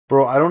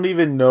Bro, I don't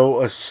even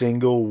know a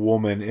single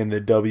woman in the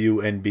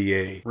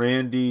WNBA.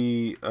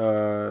 Randy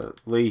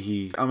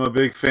Leahy. I'm a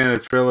big fan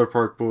of Trailer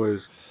Park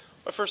Boys.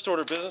 My first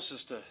order of business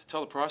is to tell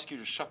the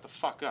prosecutor to shut the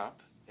fuck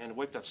up and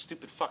wipe that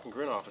stupid fucking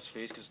grin off his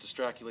face because it's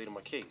distraculating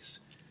my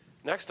case.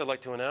 Next, I'd like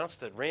to announce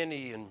that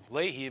Randy and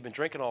Leahy have been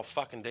drinking all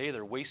fucking day.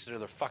 They're wasted of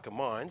their fucking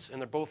minds, and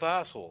they're both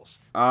assholes.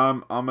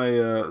 I'm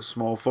a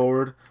small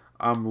forward.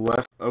 I'm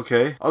left.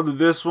 Okay, I'll do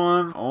this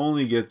one. I'll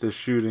only get the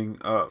shooting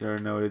up. You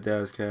already know what it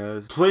does,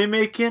 Kaz.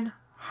 Playmaking,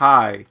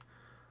 high.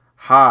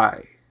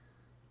 I'm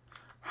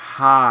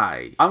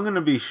gonna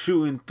be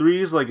shooting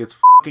threes like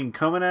it's fucking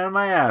coming out of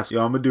my ass.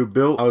 Yo, I'm gonna do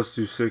built. I was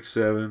 2'6",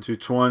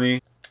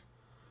 220.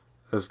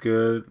 That's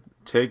good.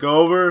 Take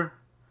over.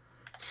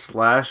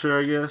 Slasher,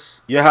 I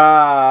guess.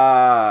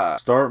 Yeah.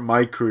 Start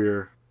my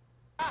career.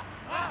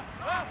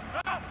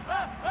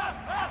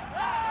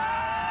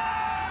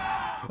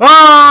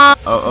 Ah!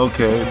 Oh,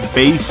 okay.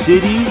 Bay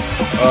City.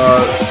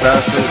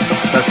 Pass to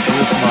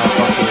this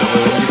motherfucker.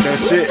 Let me get that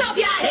shit.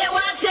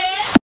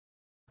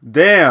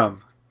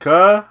 Damn,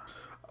 cuh.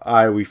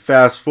 Alright, we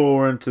fast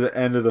forward to the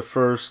end of the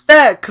first.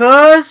 That,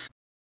 cuz.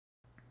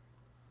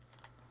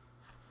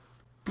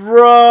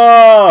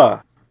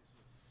 Bruh.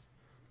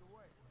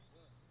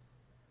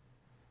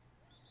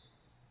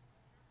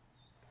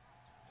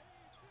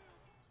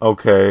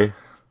 Okay.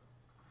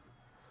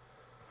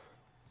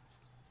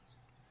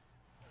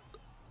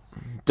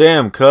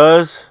 Damn,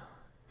 cuz.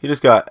 He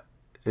just got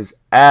his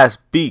ass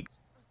beat.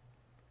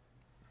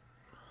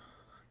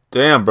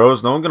 Damn, bro.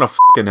 Is no one gonna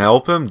fucking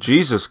help him?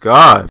 Jesus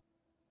God.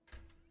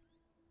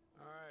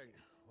 Alright,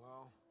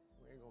 well,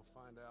 we ain't gonna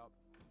find out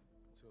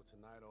until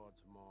tonight or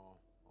tomorrow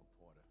on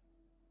Porter.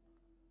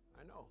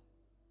 I know,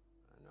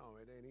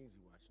 it ain't easy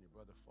watching your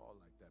brother fall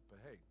like that.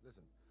 But hey,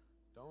 listen,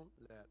 don't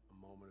let a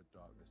moment of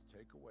darkness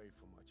take away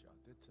from what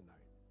y'all did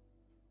tonight.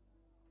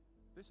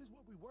 This is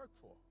what we work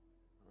for,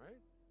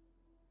 alright?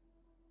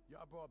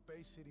 Y'all brought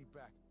Bay City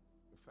back.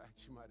 In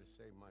fact, you might have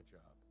saved my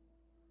job.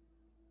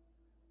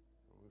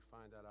 When we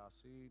find out our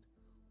seed,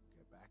 we'll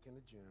get back in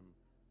the gym and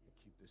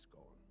keep this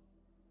going.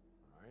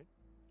 Alright?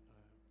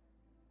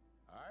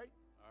 Alright?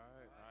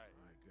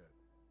 Alright, good.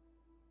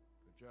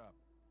 Good job.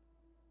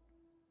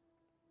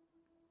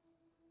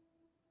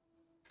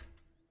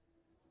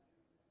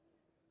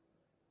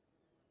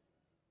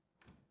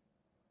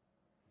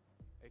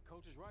 Hey,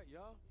 coach is right,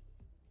 y'all.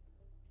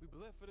 We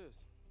bled for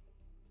this.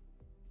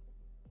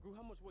 Gru,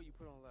 how much weight you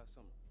put on last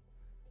summer?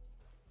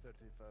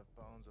 35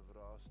 pounds of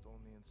raw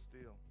Estonian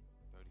steel.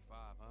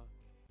 35, huh?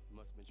 You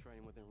must have been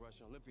training with them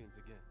Russian Olympians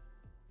again.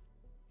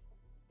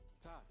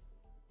 Ty,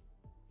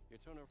 your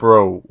turnover.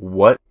 Bro,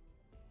 what?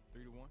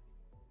 3-1.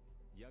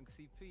 Young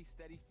CP,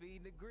 steady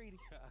feeding the greedy.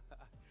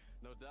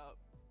 No doubt.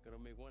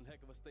 Gonna make one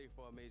heck of a State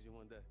Farm major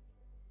one day.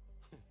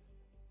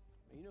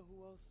 And you know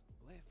who else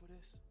bled for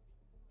this?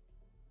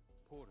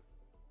 Porter.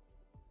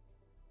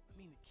 I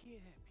mean, the kid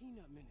had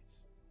peanut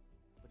minutes,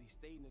 but he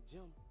stayed in the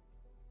gym,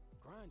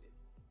 grinded,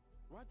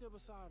 right there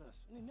beside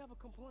us, and he never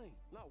complained,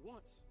 not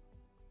once.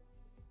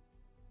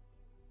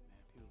 Man,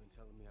 people been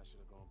telling me I should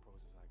have gone pro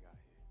since I got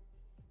here.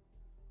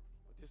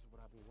 But this is what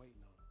I've been waiting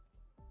on.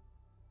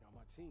 Y'all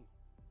my team.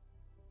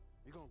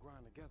 We're gonna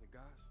grind together,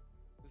 guys.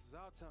 This is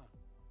our time.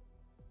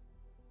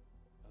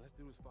 Now let's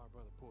do this for our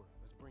brother Porter.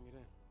 Let's bring it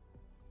in.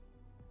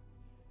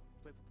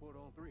 Play for Porter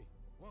on 3.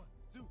 1,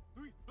 2,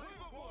 3, play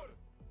for Porter!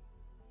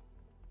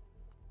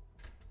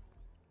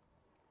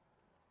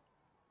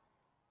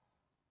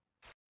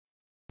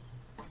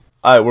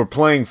 Alright, we're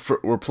playing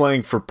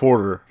for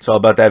Porter. It's all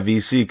about that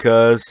VC,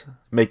 cuz.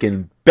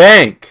 Making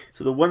bank!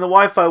 So when the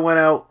Wi-Fi went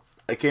out,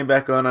 I came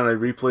back on and I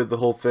replayed the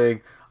whole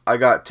thing. I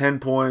got 10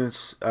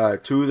 points,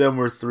 2 of them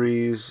were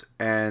threes,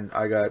 and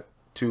I got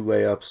 2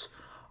 layups.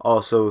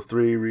 Also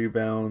 3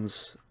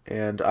 rebounds,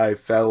 and I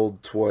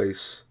fouled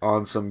twice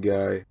on some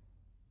guy.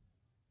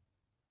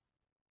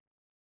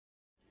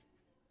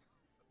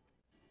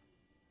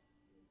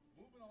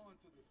 Moving on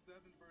to the 7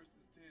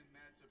 versus 10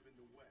 matchup in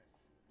the West.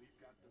 We've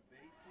got the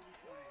Bay City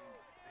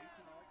Flames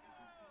facing off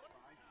against the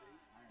Tri-State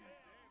Iron.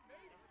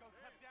 Let's go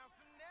cut down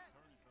some nets.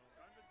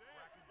 Time to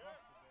dance. Buster, baby.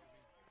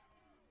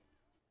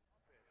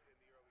 Offense in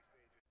the early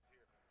stages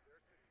here. Their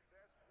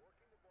success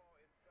working the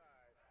ball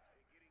inside and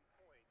getting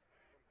points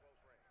from close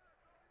range.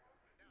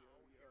 Now,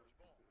 here's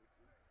ball.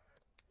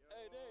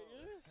 Hey, there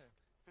he is.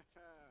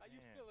 How you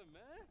feeling,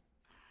 man?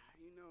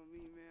 You know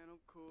me, man.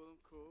 I'm cool.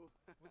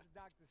 What the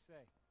doctor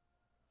say?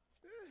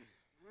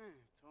 Man,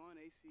 torn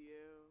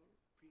ACL,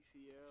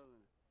 PCL,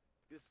 and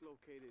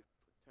dislocated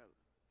patella.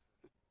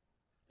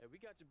 Hey, we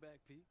got your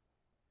back, P.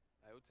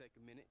 It'll take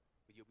a minute,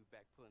 but you'll be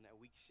back pulling that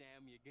weak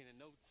chamois again in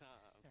no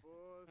time.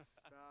 Boy,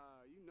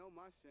 stop. You know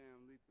my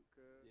sham lethal,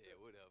 cuz. Yeah,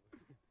 whatever.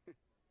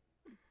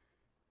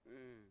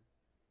 Man,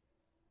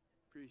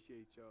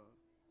 appreciate y'all.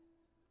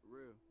 For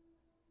real.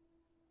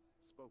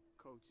 Spoke with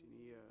Coach and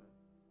he,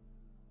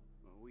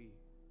 well, we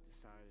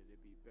decided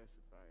it'd be best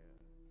if I,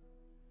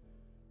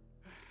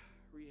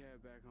 rehab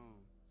back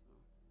home, so.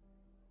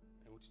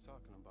 And what you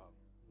talking about?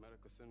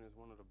 Medical center is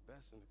one of the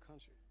best in the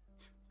country.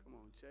 Come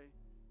on, Che.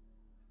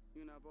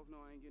 You and I both know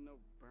I ain't getting no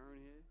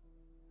burn here.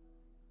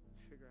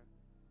 Figure out,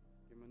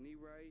 get my knee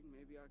right,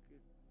 maybe I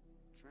could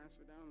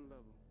transfer down a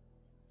level.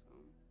 So,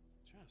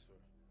 Transfer?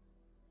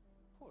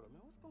 Porter,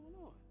 man, what's going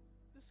on?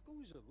 This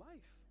school's your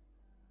life.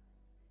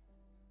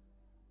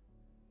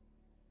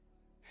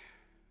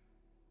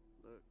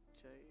 look,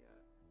 Jay,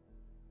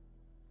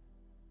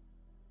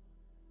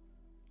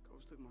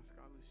 Coach took my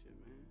scholarship,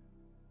 man.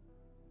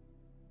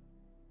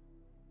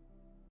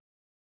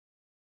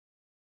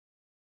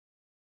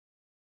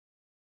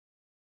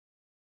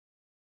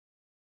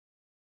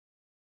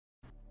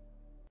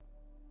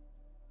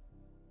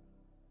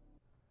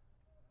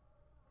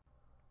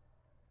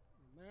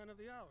 Man of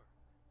the hour.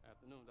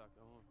 Afternoon, Dr.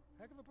 Owen.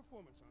 Heck of a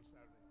performance on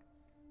Saturday.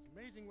 It's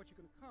amazing what you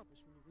can accomplish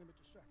when you limit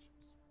distractions.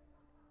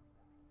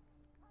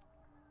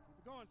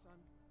 Keep it going, son.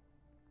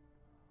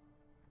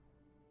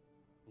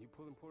 You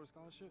pulling Porter's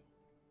scholarship?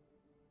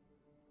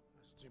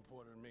 That's between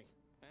Porter and me.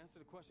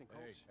 Answer the question,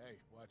 Coach. Hey,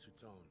 watch your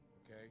tone,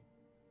 okay?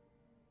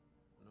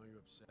 I know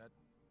you're upset.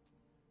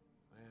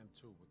 I am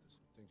too, but there's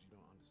some things you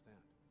don't understand.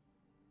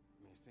 I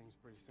mean, it seems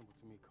pretty simple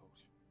to me,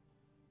 Coach.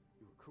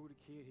 You recruit a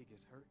kid, he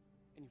gets hurt,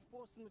 and you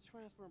force him to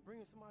transfer and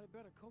bring in somebody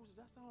better. Coach,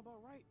 does that sound about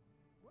right?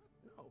 What?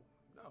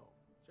 No.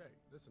 Jay,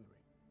 listen to me.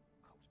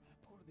 Coach, man,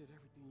 Porter did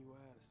everything you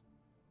asked.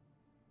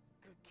 He's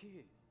a good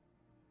kid.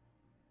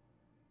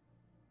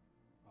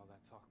 All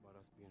that talk about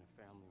us being a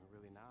family and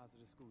really in the eyes of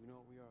the school, you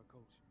know what we are,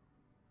 Coach?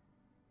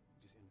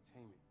 We're just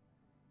entertainment.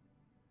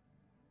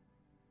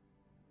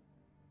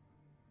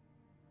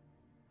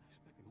 I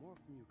expected more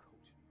from you,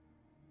 Coach.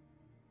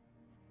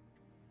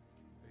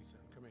 Hey,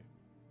 son, come here.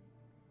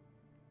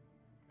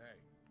 Hey,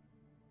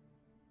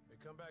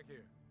 come back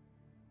here.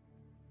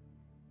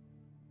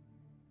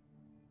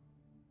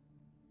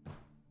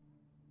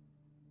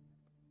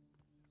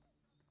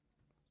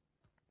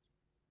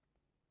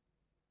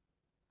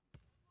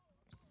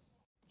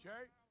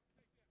 Jay,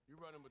 you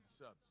running with the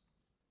subs.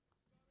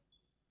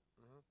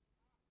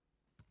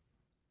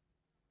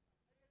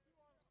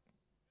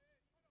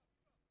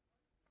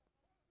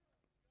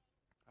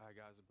 All right,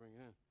 guys, bring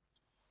it in.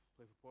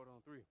 Play for Porter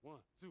on 3.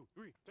 1, 2,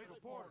 3. Play for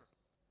Porter.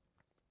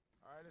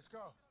 All right, let's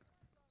go.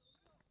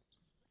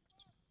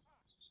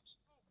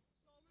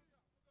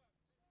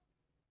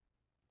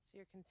 So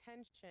your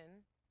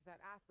contention is that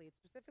athletes,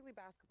 specifically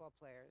basketball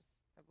players,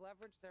 have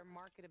leveraged their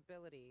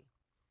marketability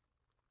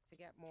to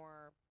get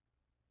more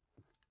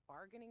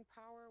bargaining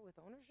power with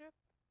ownership?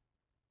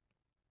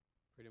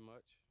 Pretty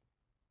much.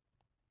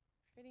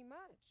 Pretty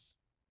much.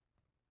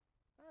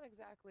 Not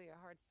exactly a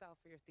hard sell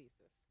for your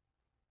thesis.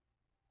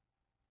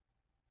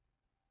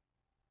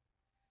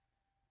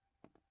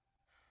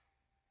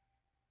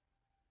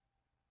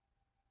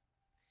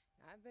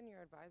 Now, I've been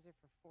your advisor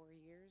for 4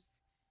 years.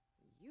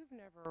 You've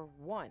never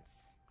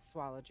once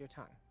swallowed your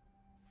tongue.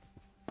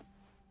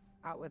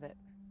 Out with it.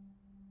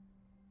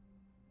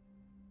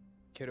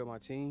 Kid on my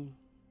team,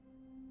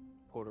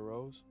 Porter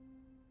Rose.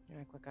 You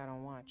act like I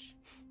don't watch.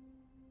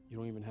 You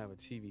don't even have a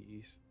TV,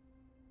 East.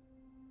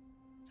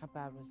 How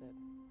bad was it?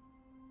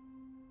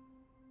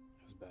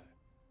 It was bad.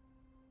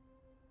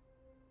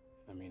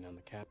 I mean, I'm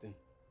the captain,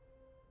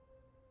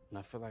 and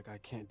I feel like I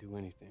can't do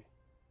anything.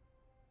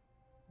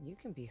 You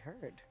can be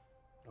heard.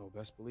 Oh,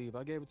 best believe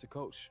I gave it to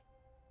Coach,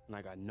 and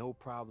I got no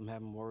problem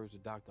having words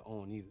with Dr.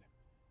 Owen either.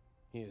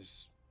 He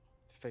is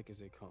fake as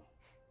they come.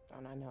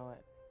 Don't I know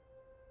it?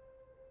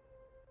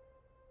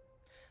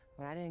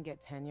 When I didn't get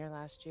tenure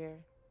last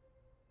year,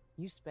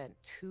 you spent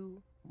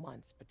 2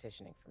 months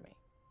petitioning for me.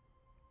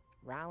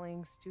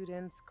 Rallying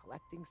students,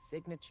 collecting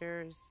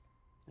signatures.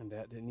 And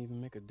that didn't even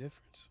make a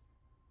difference.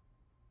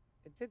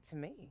 It did to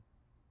me.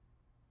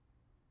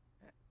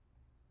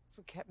 That's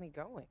what kept me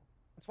going.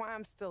 That's why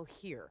I'm still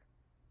here.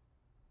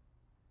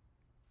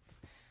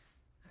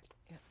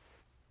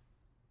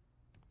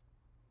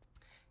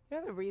 You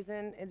know the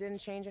reason it didn't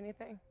change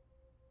anything?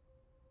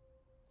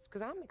 It's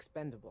because I'm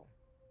expendable.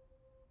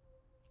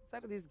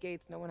 Outside of these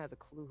gates, no one has a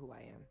clue who I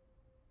am.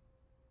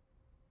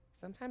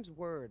 Sometimes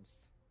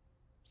words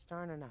just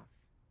aren't enough.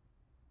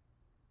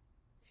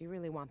 If you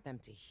really want them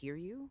to hear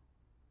you,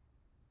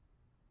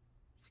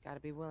 you've got to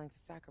be willing to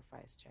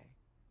sacrifice, Jay.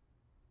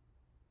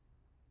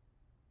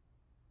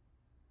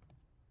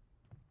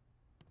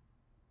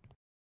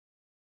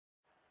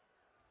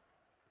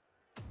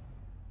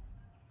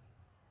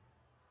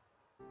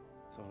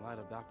 So in light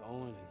of Dr.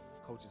 Owen and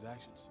Coach's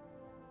actions,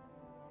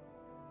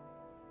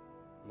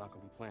 I'm not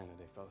gonna be playing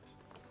today, fellas.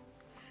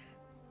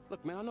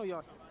 Look, man, I know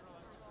y'all...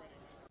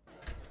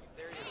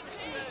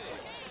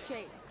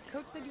 Jay,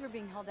 Coach said you were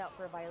being held out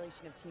for a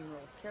violation of team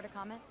rules. Care to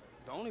comment?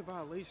 The only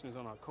violation is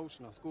on our coach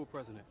and our school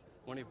president,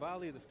 when they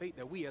violated the fate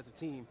that we as a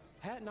team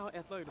had in our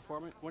athletic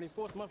department when they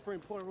forced my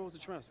friend Porter Rose to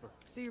transfer.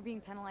 So you're being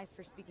penalized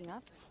for speaking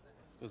up?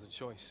 It was a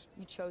choice.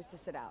 You chose to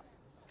sit out.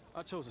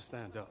 I chose to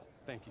stand up.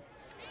 Thank you.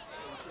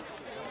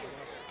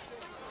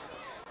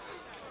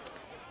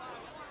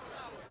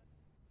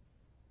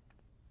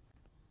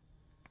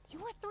 You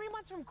were 3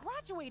 months from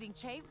graduating,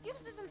 Che.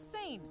 This is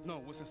insane. No,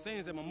 what's insane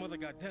is that my mother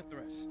got death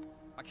threats.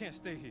 I can't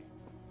stay here.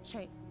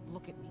 Che,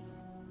 look at me.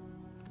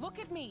 Look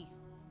at me.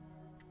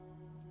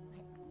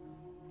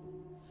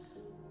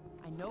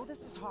 know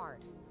this is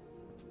hard,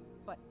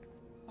 but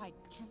by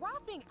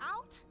dropping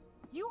out,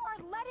 you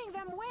are letting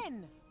them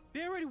win.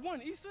 They already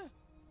won, Issa.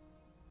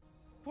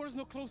 Porter's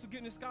no closer to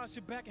getting his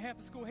scholarship back and half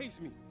the school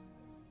hates me.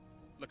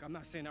 Look, I'm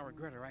not saying I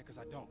regret it, right? Because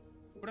I don't.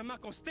 But I'm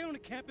not going to stay on the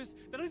campus.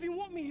 They don't even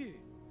want me here.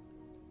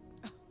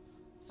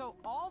 So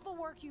all the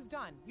work you've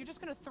done, you're just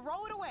going to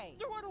throw it away?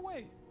 Throw it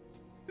away.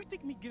 You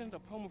think me getting a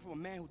diploma from a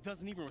man who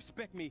doesn't even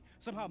respect me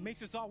somehow makes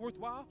this all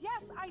worthwhile?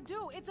 Yes, I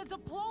do. It's a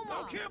diploma. I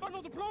don't care about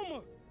no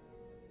diploma.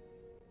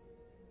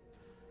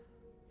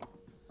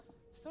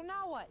 So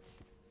now what?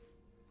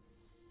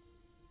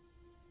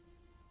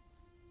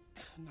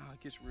 Nah, it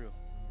gets real.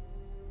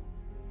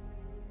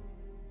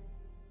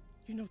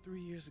 You know,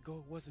 3 years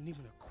ago, it wasn't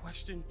even a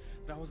question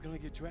that I was gonna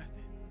get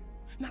drafted.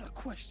 Not a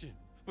question,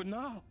 but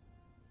now.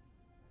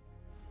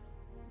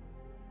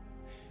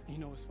 And you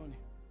know what's funny?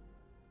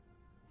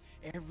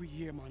 Every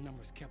year, my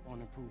numbers kept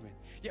on improving,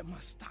 yet my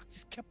stock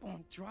just kept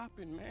on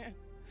dropping, man.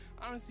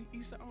 Honestly,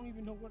 Issa, I don't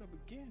even know where to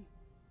begin.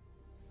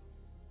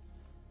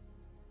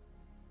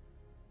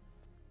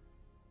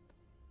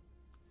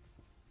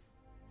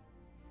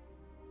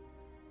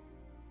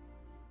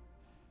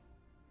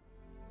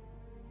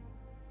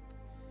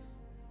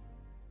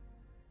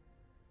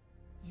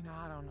 You know,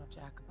 I don't know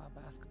jack about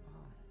basketball.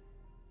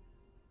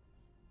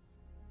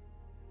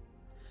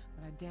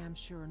 But I damn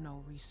sure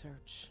know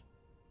research.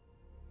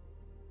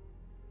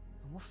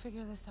 And we'll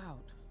figure this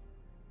out.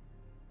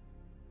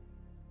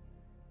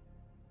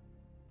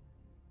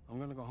 I'm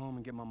gonna go home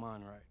and get my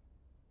mind right.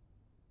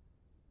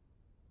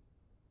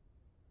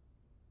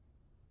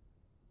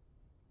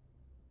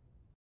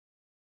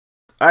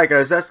 Alright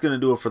guys, that's going to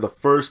do it for the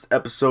first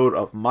episode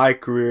of my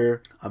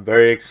career. I'm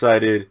very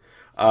excited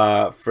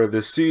for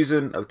this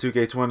season of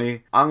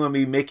 2K20. I'm going to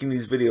be making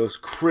these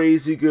videos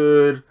crazy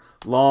good,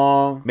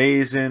 long,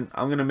 amazing.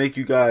 I'm going to make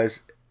you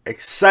guys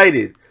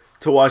excited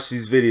to watch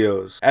these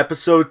videos.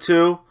 Episode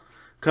 2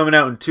 coming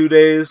out in 2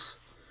 days.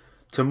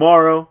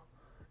 Tomorrow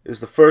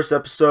is the first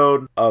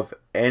episode of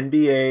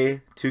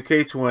NBA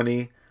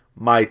 2K20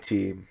 My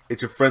Team.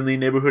 It's a friendly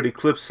neighborhood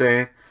Eclipse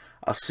saying,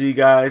 I'll see you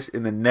guys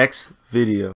in the next video.